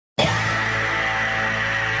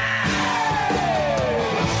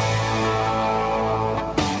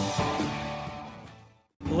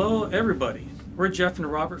everybody, we're Jeff and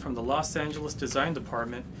Robert from the Los Angeles Design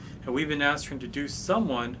Department, and we've been asked to introduce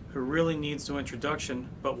someone who really needs no introduction,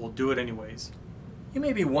 but we'll do it anyways. You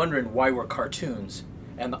may be wondering why we're cartoons,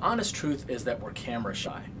 and the honest truth is that we're camera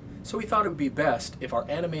shy. So we thought it would be best if our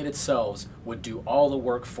animated selves would do all the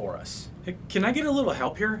work for us. Hey, can I get a little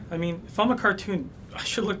help here? I mean, if I'm a cartoon, I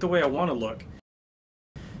should look the way I want to look.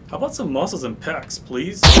 How about some muscles and pecs,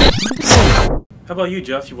 please? How about you,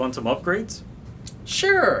 Jeff? You want some upgrades?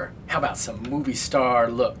 Sure! How about some movie star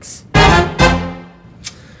looks?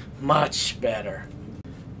 Much better.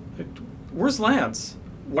 Where's Lance?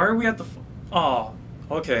 Why are we at the... Aw,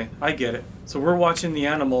 okay, I get it. So we're watching the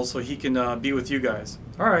animals so he can be with you guys.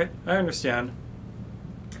 Alright, I understand.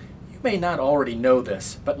 You may not already know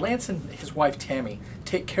this, but Lance and his wife Tammy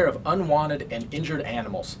take care of unwanted and injured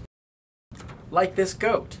animals. Like this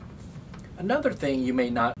goat. Another thing you may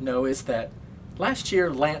not know is that last year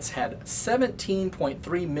Lance had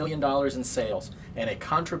 $17.3 million in sales and a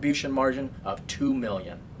contribution margin of $2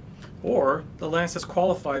 million. Or the Lance has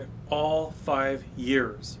qualified all 5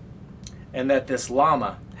 years. And that this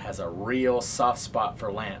llama has a real soft spot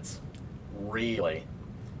for Lance. Really.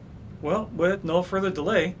 Well, with no further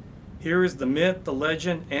delay, here is the myth, the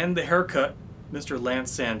legend, and the haircut, Mr.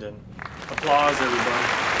 Lance Sandin. Applause,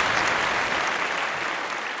 everybody.